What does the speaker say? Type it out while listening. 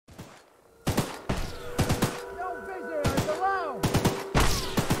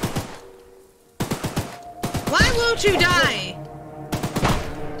Choo-Choo, die!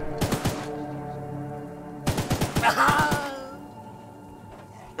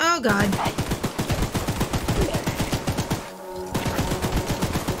 Oh god.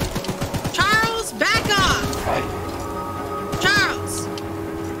 Charles, back off! Charles!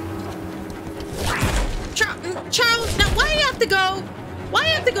 Charles, now why do you have to go? Why do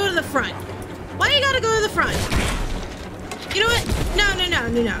you have to go to the front? Why you gotta go to the front? You know what? No, no, no,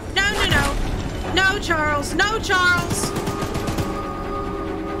 no, no. No, no, no. No, Charles. No, Charles.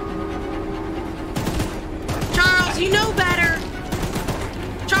 Charles, you know better.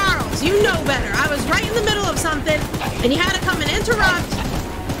 Charles, you know better. I was right in the middle of something, and you had to come and interrupt.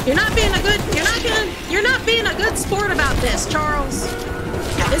 You're not being a good sport about this, Charles.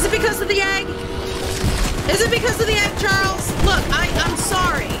 Is it because of the egg? Is it because of the egg, Charles? Look, I'm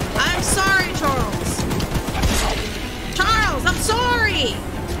sorry. I'm sorry, Charles. Charles, I'm sorry.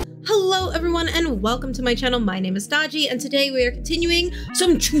 Hello, everyone, and welcome to my channel. My name is Dodgy, and today we are continuing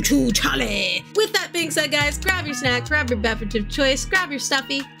some Choo-Choo Charlie. With that being said, guys, grab your snacks, grab your beverage of choice, grab your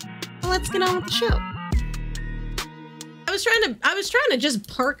stuffy, and let's get on with the show. I was trying to just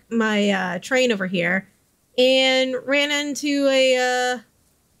park my train over here, and ran into a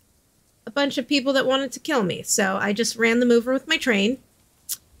bunch of people that wanted to kill me. So I just ran them over with my train,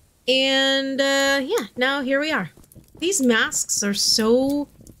 and yeah, now here we are. These masks are so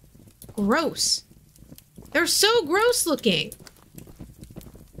gross. They're so gross looking.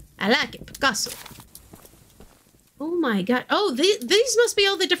 I like it, Picasso. Oh my god. Oh, these must be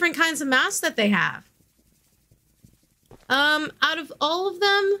all the different kinds of masks that they have. Out of all of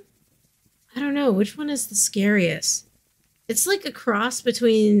them, I don't know, which one is the scariest? It's like a cross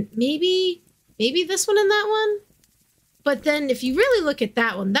between maybe this one and that one. But then if you really look at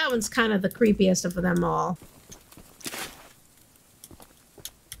that one's kind of the creepiest of them all.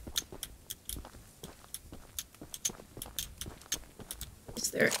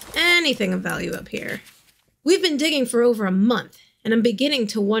 Is there anything of value up here? We've been digging for over a month, and I'm beginning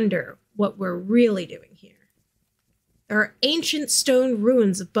to wonder what we're really doing here. There are ancient stone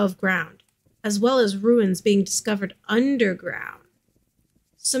ruins above ground, as well as ruins being discovered underground.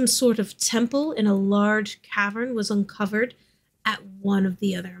 Some sort of temple in a large cavern was uncovered at one of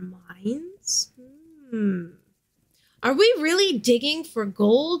the other mines. Are we really digging for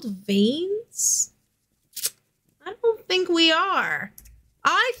gold veins? I don't think we are.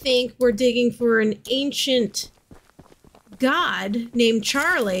 I think we're digging for an ancient god named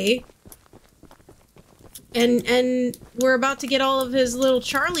Charlie. And we're about to get all of his little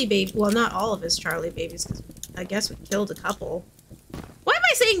Charlie baby. Well, not all of his Charlie babies, because I guess we killed a couple. Why am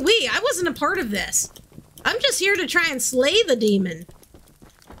I saying we? I wasn't a part of this. I'm just here to try and slay the demon.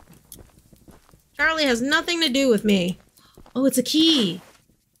 Charlie has nothing to do with me. Oh, it's a key.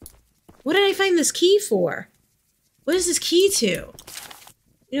 What did I find this key for? What is this key to?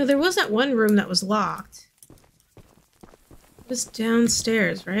 You know, there was that one room that was locked. It was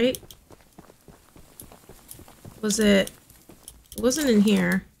downstairs, right? Was it? It wasn't in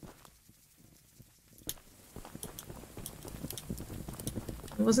here.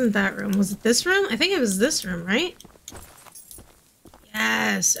 It wasn't that room. Was it this room? I think it was this room, right?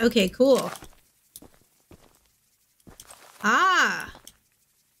 Yes. Okay, cool. Ah.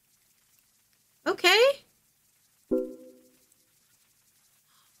 Okay.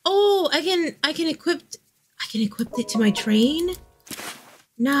 Oh, I can equip it to my train.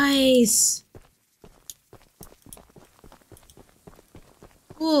 Nice.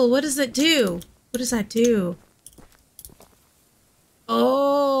 Cool. What does it do? What does that do?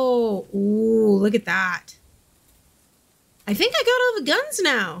 Oh, ooh, look at that. I think I got all the guns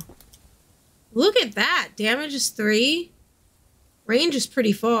now. Look at that. Damage is 3. Range is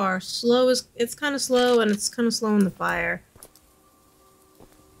pretty far. Slow is, it's kind of slow, and it's kind of slow in the fire.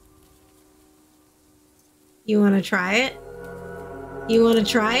 You want to try it? You want to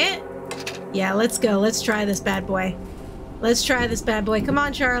try it? Yeah, let's go. Let's try this bad boy. Let's try this bad boy. Come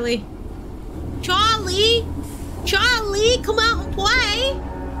on, Charlie. Charlie! Charlie, come out and play!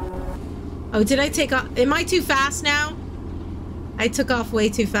 Oh, did I take off? Am I too fast now? I took off way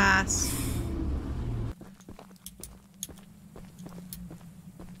too fast.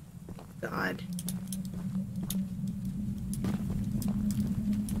 God.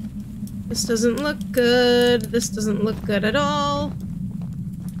 This doesn't look good. This doesn't look good at all.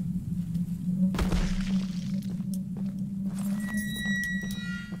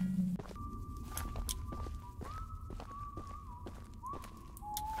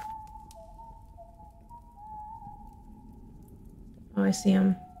 Oh, I see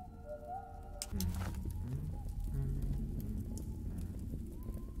him.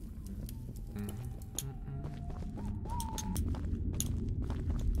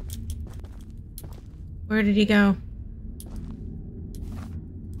 Where did he go?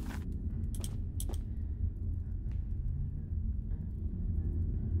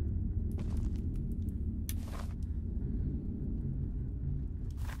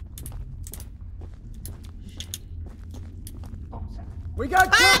 We got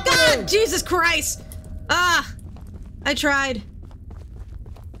Ah, company! God! Jesus Christ! Ah! I tried.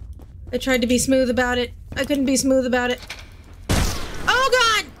 I tried to be smooth about it. I couldn't be smooth about it.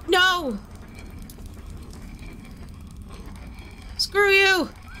 Oh, God! No! Screw you!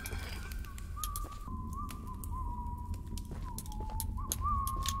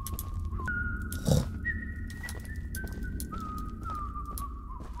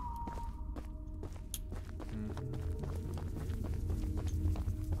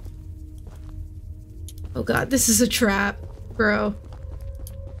 Oh God, this is a trap, bro.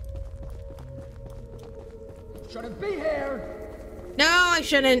 Shouldn't be here! No, I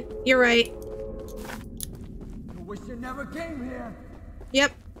shouldn't. You're right. I wish you never came here!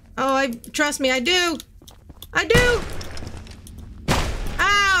 Yep. Oh, trust me, I do. I do!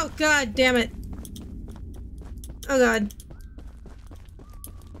 Ow! God damn it. Oh God.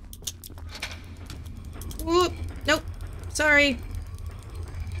 Whoop. Nope. Sorry.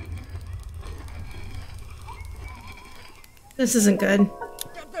 This isn't good.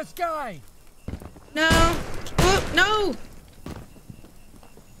 Get this guy! No! Whoop! No!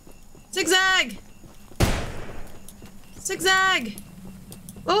 Zigzag! Zigzag!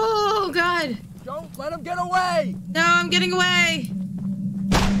 Oh, God! Don't let him get away! No, I'm getting away!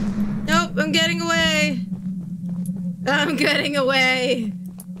 Nope, I'm getting away! I'm getting away!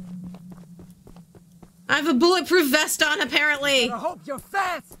 I have a bulletproof vest on, apparently! I hope you're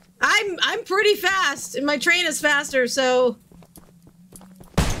fast! I'm pretty fast, and my train is faster, so...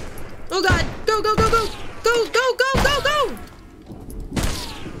 Oh God! Go, go, go, go! Go, go, go, go, go!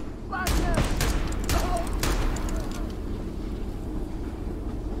 Blast him!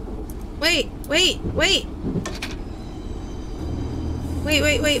 Wait, wait, wait! Wait,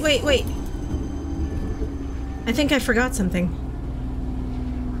 wait, wait, wait, wait. I think I forgot something.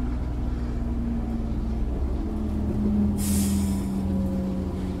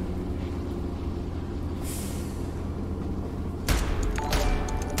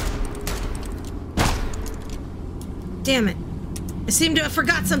 Damn it. I seem to have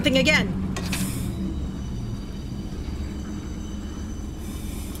forgot something again.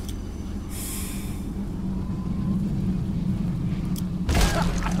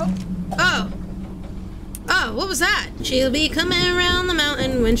 Oh. Oh, what was that? She'll be coming around the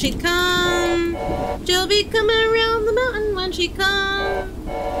mountain when she comes. She'll be coming around the mountain when she comes.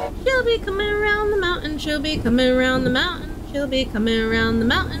 She'll be coming around the mountain. She'll be coming around the mountain. She'll be coming around the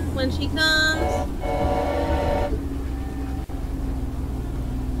mountain when she comes.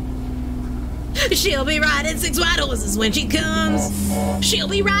 She'll be riding 6 white horses when she comes. She'll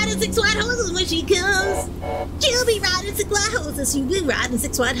be riding 6 white horses when she comes. She'll be riding 6 white horses. She'll be riding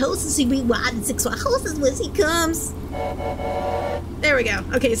 6 white horses. She'll be riding 6 white horses when she comes. There we go.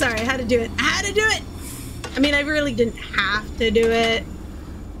 Okay, sorry, I had to do it. I had to do it. I mean, I really didn't have to do it,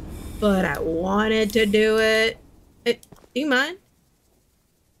 but I wanted to do it. Do you mind?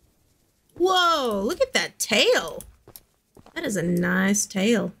 Whoa, look at that tail. That is a nice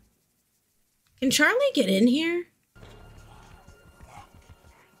tail. Can Charlie get in here?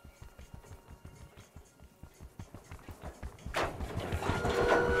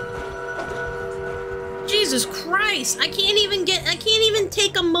 Jesus Christ! I can't even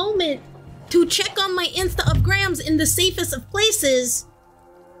take a moment to check on my Insta of grams in the safest of places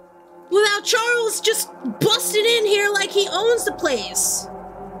without Charles just busting in here like he owns the place.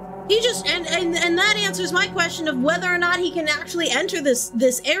 He just, and that answers my question of whether or not he can actually enter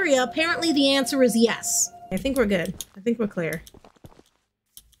this area. Apparently the answer is yes. I think we're good. I think we're clear.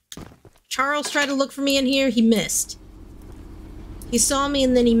 Charles tried to look for me in here. He missed. He saw me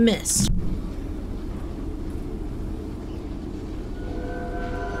and then he missed.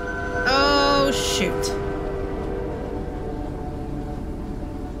 Oh, shoot.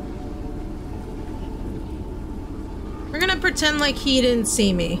 We're gonna pretend like he didn't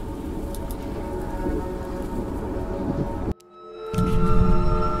see me.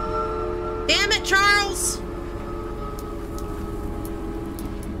 Damn it, Charles!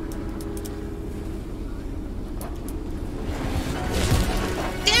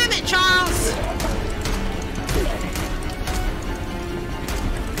 Damn it, Charles!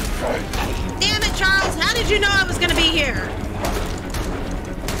 Damn it, Charles! How did you know I was gonna be here?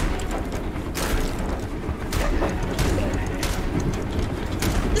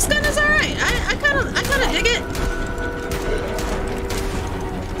 This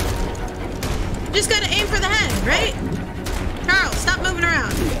just gotta aim for the head, right? Charles, stop moving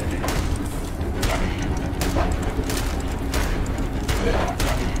around.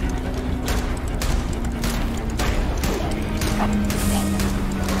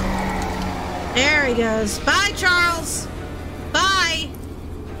 There he goes. Bye, Charles. Bye.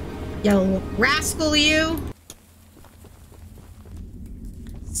 You rascal, you.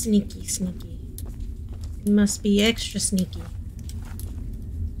 Sneaky, sneaky. You must be extra sneaky.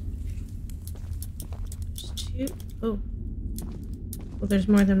 There's two. Oh. Well, there's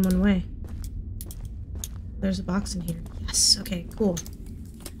more than one way. There's a box in here. Yes. Okay, cool.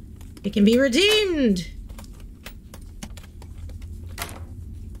 It can be redeemed.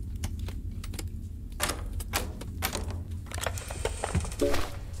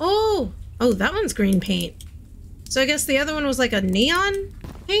 Oh! Oh, that one's green paint. So I guess the other one was like a neon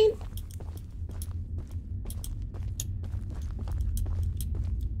paint?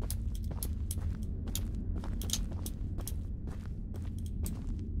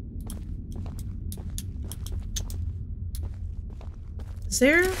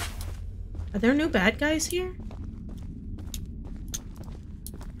 Are there no bad guys here?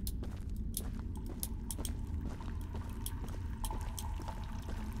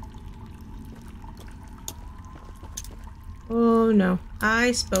 Oh no,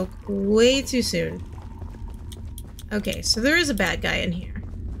 I spoke way too soon. Okay, so there is a bad guy in here.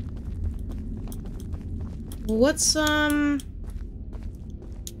 What's down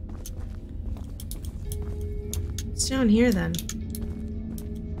here then?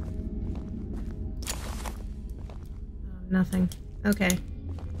 Nothing. Okay.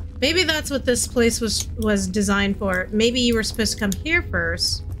 Maybe that's what this place was designed for. Maybe you were supposed to come here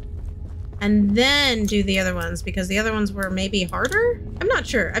first and then do the other ones because the other ones were maybe harder? I'm not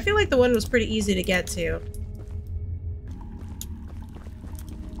sure. I feel like the one was pretty easy to get to.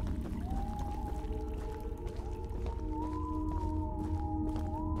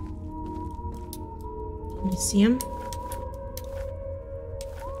 Can you see him?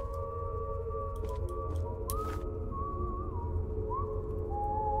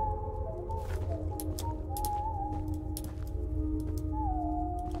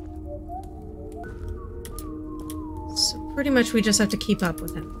 Pretty much we just have to keep up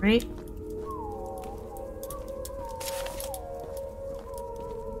with him, right?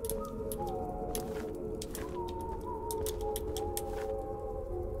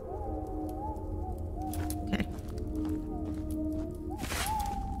 Okay.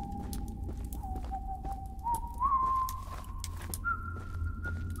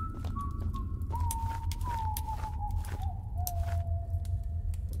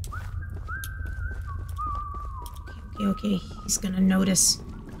 Okay, he's gonna notice.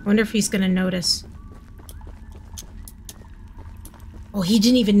 I wonder if he's gonna notice. Oh, he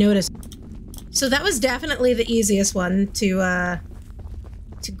didn't even notice. So that was definitely the easiest one to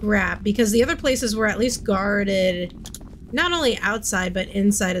grab, because the other places were at least guarded, not only outside, but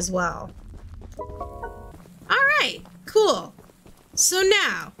inside as well. Alright, cool. So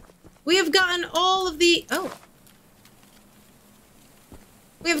now, we have gotten all of the... Oh.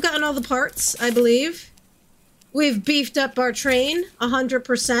 We have gotten all the parts, I believe. We've beefed up our train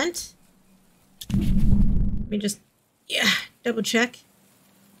 100%. Let me just, double check.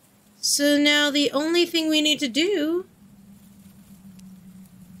 So now the only thing we need to do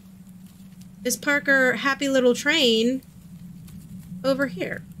is park our happy little train over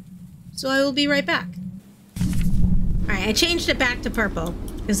here. So I will be right back. Alright, I changed it back to purple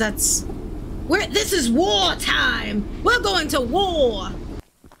because that's where this is war time. We're going to war.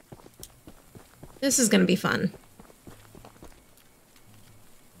 This is gonna be fun.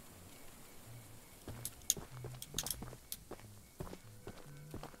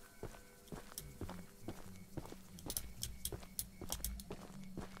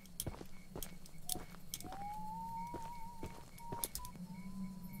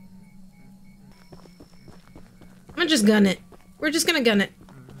 I'm just gun it. We're just gonna gun it.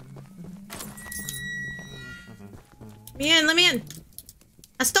 Let me in, let me in.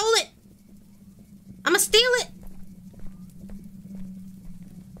 I stole it. I'ma steal it.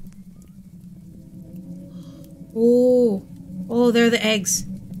 Oh, oh, they're the eggs.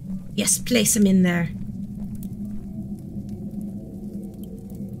 Yes, place them in there.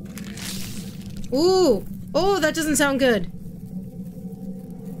 Ooh, oh, that doesn't sound good.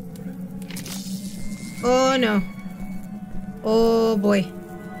 Oh no. Oh boy.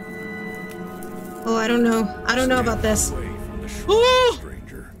 Oh, I don't know. I don't know about this. Oh!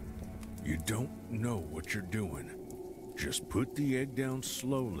 Stranger, you don't know what you're doing. Just put the egg down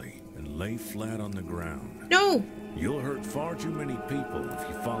slowly and lay flat on the ground. No. You'll hurt far too many people if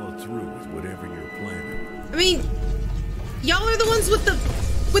you follow through with whatever you're planning. I mean, y'all are the ones with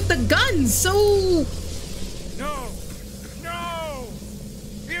the guns, so... No! No!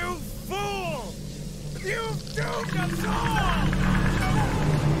 You fool! You've doomed us all!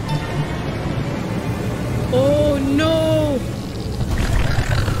 Oh no!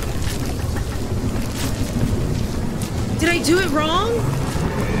 Did I do it wrong?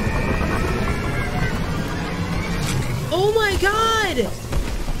 Oh my god!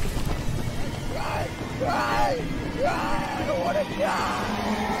 I want to die!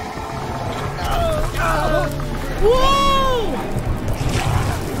 Whoa!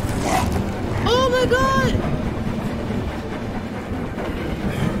 Oh my god!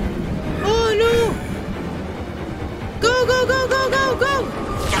 Oh no! Go, go, go, go, go, go!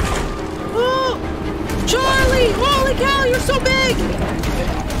 Oh! Charlie! Holy cow, you're so big!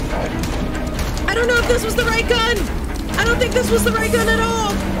 I don't know if this was the right gun! I don't think this was the right gun at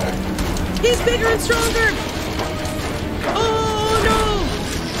all! He's bigger and stronger! Oh no!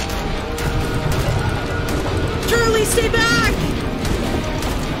 Charlie, stay back!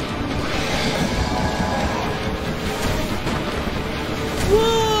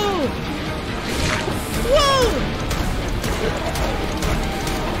 Whoa! Whoa!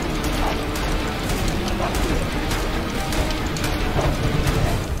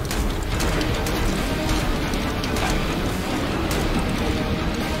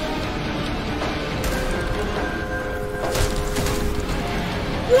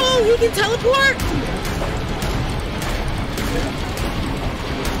 Whoa, he can teleport!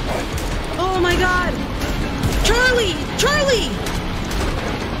 Oh my god! Charlie! Charlie!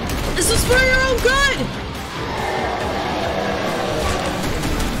 This is for your own good!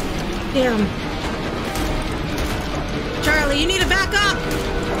 Damn. Charlie, you need to back up!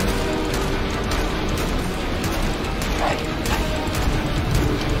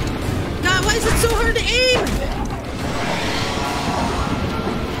 God, why is it so hard to aim?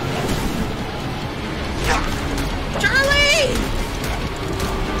 Charlie!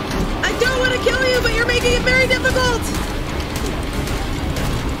 I don't want to kill you, but you're making it very difficult!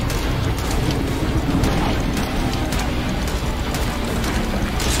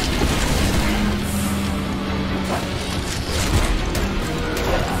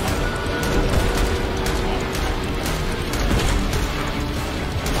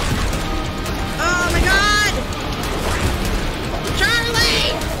 Oh my god!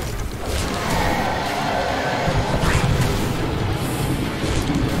 Charlie!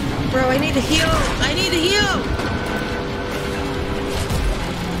 Bro, I need to heal. I need to heal.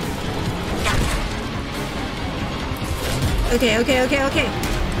 Okay, okay, okay, okay.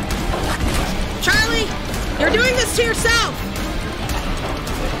 Charlie, you're doing this to yourself.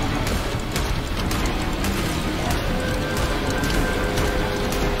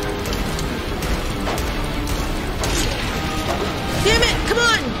 Damn it, come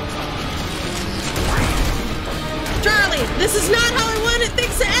on. Charlie, this is not how I wanted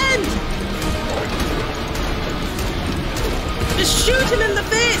things to end! Just shoot him in the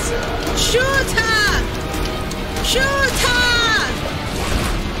face! Shoot her! Shoot her!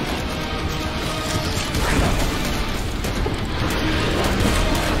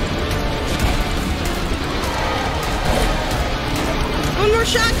 One more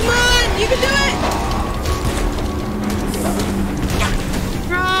shot, come on! You can do it!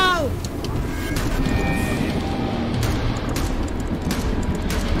 Bro!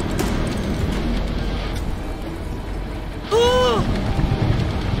 Oh!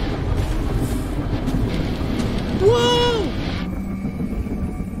 Whoa!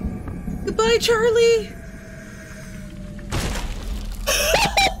 Goodbye, Charlie!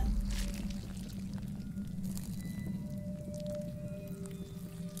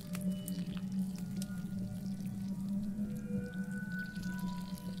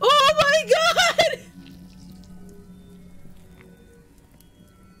 Oh my god!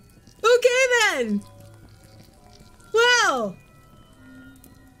 Okay then! Well,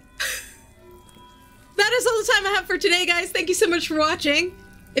 that is all the time I have for today, guys. Thank you so much for watching.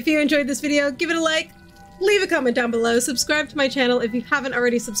 If you enjoyed this video, give it a like, leave a comment down below, subscribe to my channel if you haven't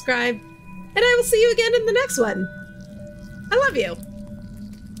already subscribed, and I will see you again in the next one. I love you.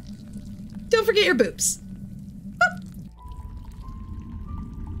 Don't forget your boobs.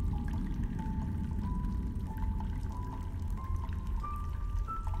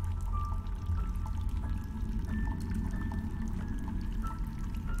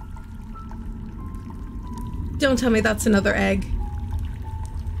 Don't tell me that's another egg.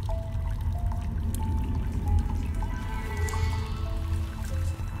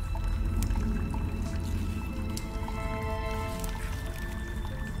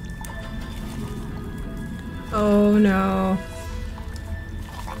 Oh no.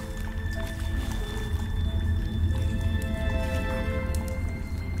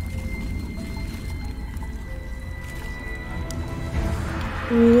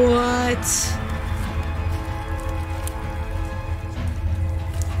 What?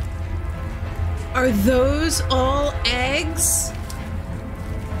 Are those all eggs?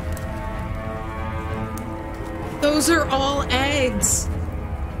 Those are all eggs.